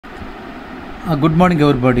Good morning,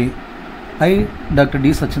 everybody. I, Dr.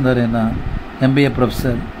 D. Satyanarayana, MBA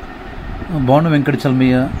Professor, born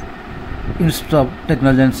Venkatachalmaya, Institute of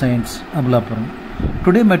Technology and Science, Ablapuram.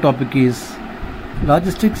 Today, my topic is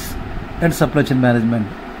Logistics and Supply Chain Management,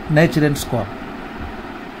 Nature and Scope.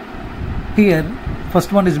 Here,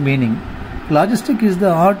 first one is meaning. Logistics is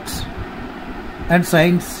the art and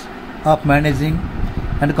science of managing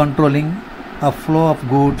and controlling a flow of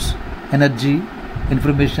goods, energy,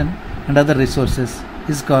 information, and other resources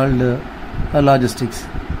is called logistics.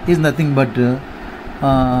 Is nothing but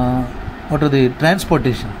what are the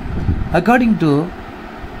transportation. According to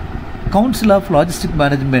Council of Logistic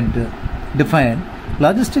Management define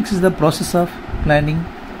logistics is the process of planning,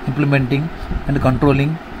 implementing, and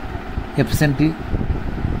controlling efficiently,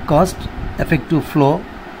 cost effective flow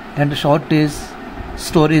and shortage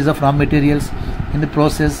storage of raw materials in the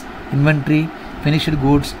process, inventory, finished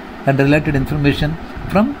goods, and related information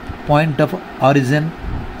from point of origin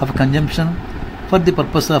of consumption for the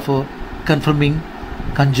purpose of confirming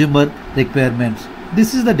consumer requirements.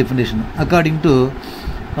 This is the definition. According to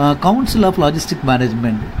Council of Logistic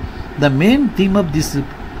Management, the main theme of this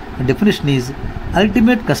definition is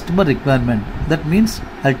ultimate customer requirement. That means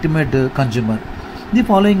ultimate consumer. The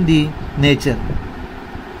following the nature.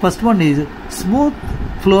 First one is smooth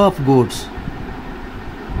flow of goods.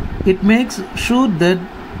 It makes sure that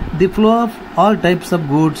the flow of all types of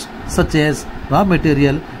goods such as raw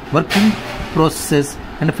material, working processes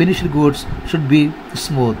and finished goods should be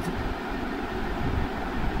smooth.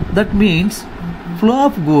 That means flow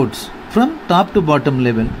of goods from top to bottom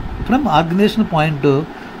level, from organizational point to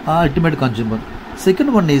ultimate consumer.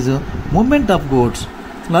 Second one is movement of goods.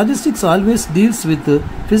 Logistics always deals with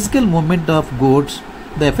physical movement of goods.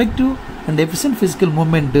 The effective and efficient physical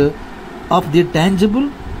movement of the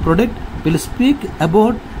tangible product will speak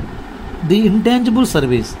about the intangible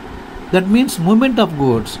service. That means movement of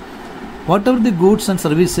goods. Whatever the goods and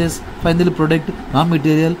services, finally product, raw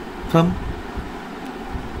material from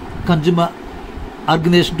consumer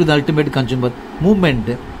organization to the ultimate consumer.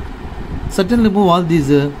 Movement. Certainly move all these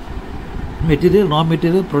material, raw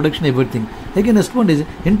material, production, everything. Again, next one is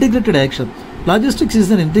integrated action. Logistics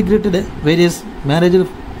is an integrated various managerial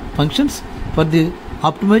functions for the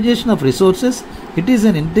optimization of resources. It is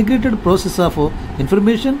an integrated process of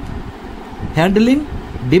information handling,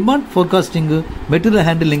 demand forecasting, material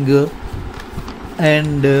handling,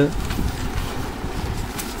 and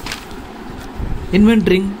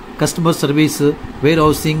inventorying, customer service,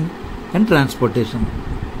 warehousing, and transportation.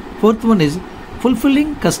 Fourth one is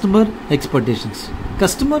fulfilling customer expectations.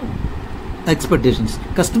 Customer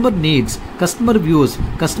needs, customer views,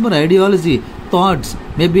 customer ideology, thoughts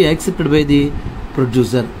may be accepted by the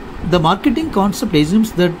producer. The marketing concept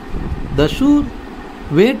assumes that the sure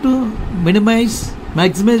way to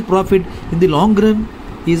maximize profit in the long run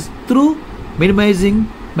is through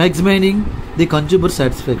maximizing the consumer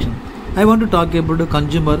satisfaction. I want to talk about the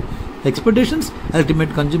consumer expectations,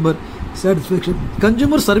 ultimate consumer satisfaction.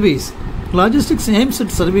 Consumer service. Logistics aims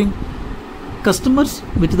at serving customers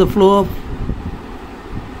with the flow of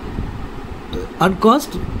and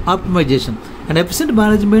cost optimization. And efficient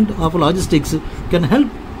management of logistics can help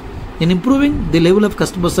in improving the level of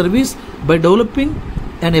customer service by developing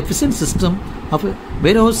an efficient system of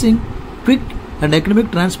warehousing, quick and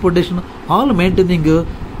economic transportation, all maintaining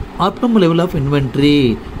optimal level of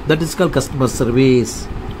inventory. That is called customer service.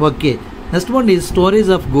 Okay. Next one is storage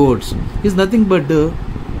of goods. Is nothing but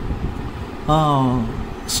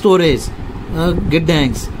storage,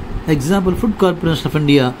 Geddangs. Example, Food Corporation of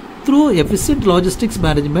India. Through efficient logistics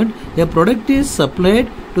management, a product is supplied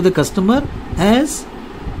to the customer as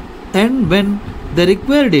and when they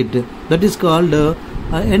required it. That is called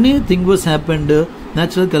anything was happened,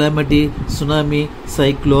 natural calamity, tsunami,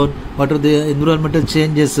 cyclone, what are the environmental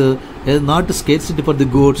changes, not scarcity for the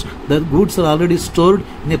goods. The goods are already stored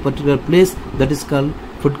in a particular place. That is called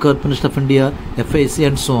Food Corporation of India, FIC,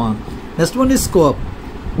 and so on. Next one is scope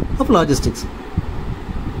of logistics.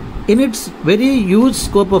 In its very huge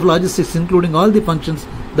scope of logistics, including all the functions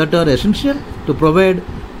that are essential to provide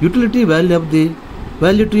utility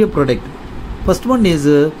value to a product. First one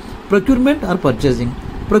is procurement or purchasing.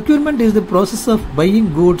 Procurement is the process of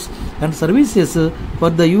buying goods and services for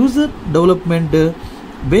the user development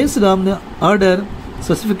based on the order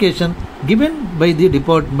specification given by the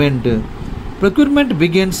department. Procurement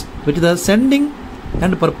begins with the sending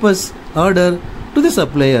and purpose order to the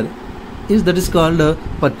supplier. That is called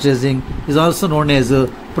purchasing, is also known as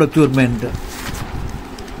procurement.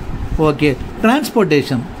 Okay,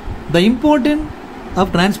 transportation. The importance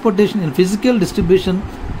of transportation in physical distribution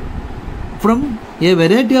from a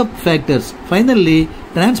variety of factors. Finally,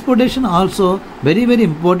 transportation also very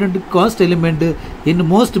important cost element in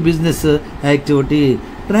most business activity.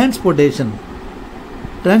 Transportation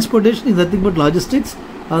is nothing but logistics.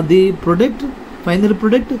 The product, final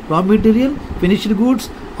product, raw material, finished goods,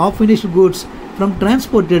 half finished goods from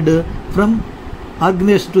transported from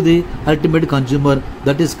organization to the ultimate consumer.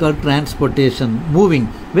 That is called transportation. Moving,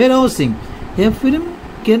 warehousing. A firm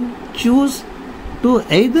can choose to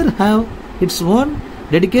either have its own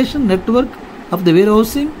dedication network of the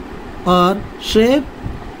warehousing or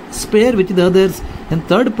spare with the others and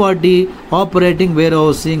third party operating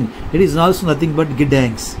warehousing. It is also nothing but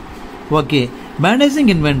giddings. Okay, managing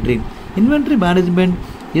inventory. Inventory management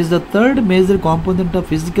is the third major component of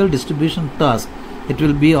physical distribution task. It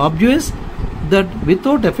will be obvious that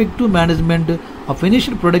without effective management of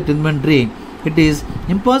finished product inventory, it is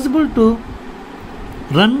impossible to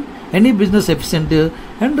run any business efficient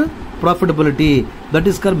and profitability. That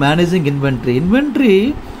is called managing inventory.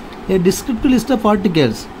 Inventory, a descriptive list of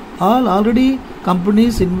articles. All already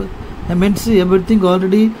companies in MNC everything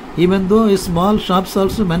already, even though a small shops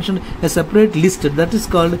also mentioned a separate list, that is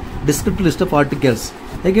called descriptive list of articles.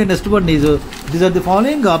 Again, next one is these are the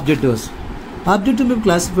following objectives. Objective will be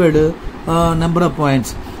classified number of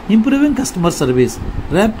points. Improving customer service,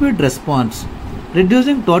 rapid response,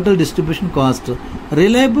 reducing total distribution cost,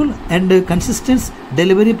 reliable and consistent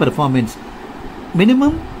delivery performance,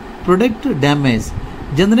 minimum product damage,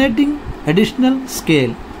 generating additional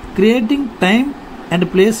scale, creating time and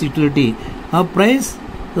place utility, price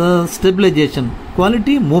stabilization,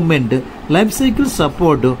 quality movement, life cycle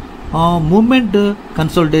support, movement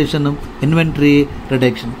consolidation, inventory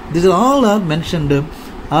reduction. These are all mentioned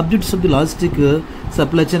objectives of the logistic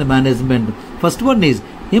supply chain management. First one is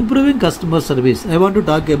improving customer service. I want to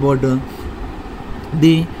talk about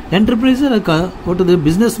the enterprise or the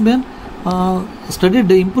businessman studied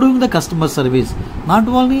improving the customer service. Not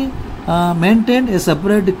only maintained a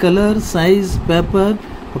separate color, size, paper,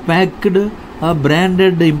 packed,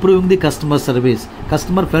 branded, improving the customer service.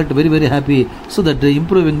 Customer felt very happy, so that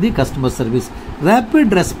improving the customer service.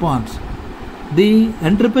 Rapid response. The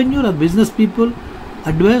entrepreneur or business people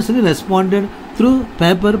adversely responded through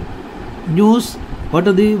paper, news, what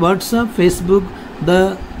are the WhatsApp, Facebook,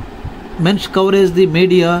 the men's coverage, the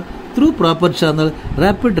media, through proper channel.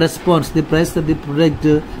 Rapid response, the price of the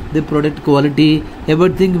product quality,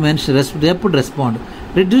 everything mentioned, rapid respond.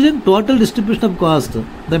 Reducing total distribution of cost.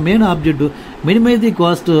 The main objective, minimize the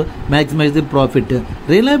cost, maximize the profit.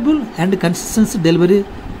 Reliable and consistent delivery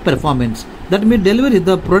performance. That means delivery,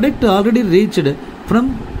 the product already reached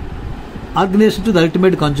from organization to the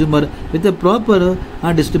ultimate consumer with a proper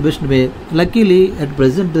distribution way. Luckily, at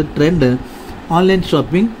present the trend, online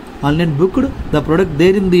shopping, online booked, the product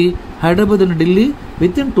there in the Hyderabad and Delhi,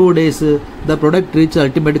 within 2 days the product reach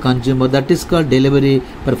ultimate consumer. That is called delivery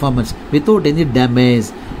performance without any damage.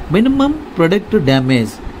 Minimum product damage,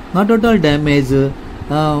 not at all damage,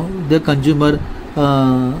 the consumer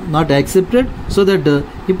not accepted, so that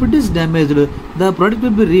if it is damaged, the product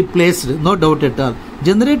will be replaced, no doubt at all.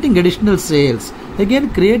 Generating additional sales, again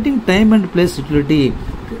creating time and place utility.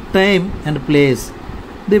 Time and place,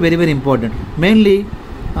 they very important. Mainly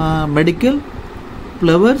medical,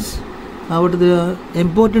 flowers, what are the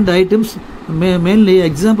important items, mainly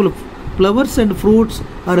example flowers and fruits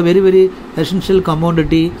are very essential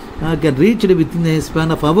commodity, can reach within a span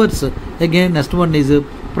of hours. Again, next one is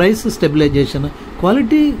price stabilization,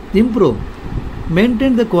 quality improve,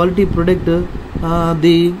 maintain the quality product,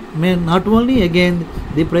 not only again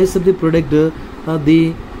the price of the product,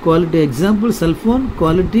 the quality, example cell phone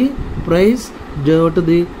quality, price, what are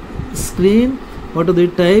the screen, what are the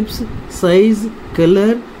types, size,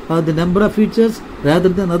 color, the number of features. Rather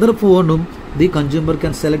than other phone, the consumer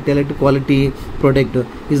can select quality product,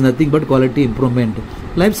 is nothing but quality improvement.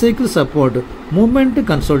 Life cycle support, movement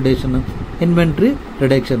consolidation, inventory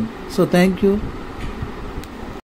reduction. So thank you.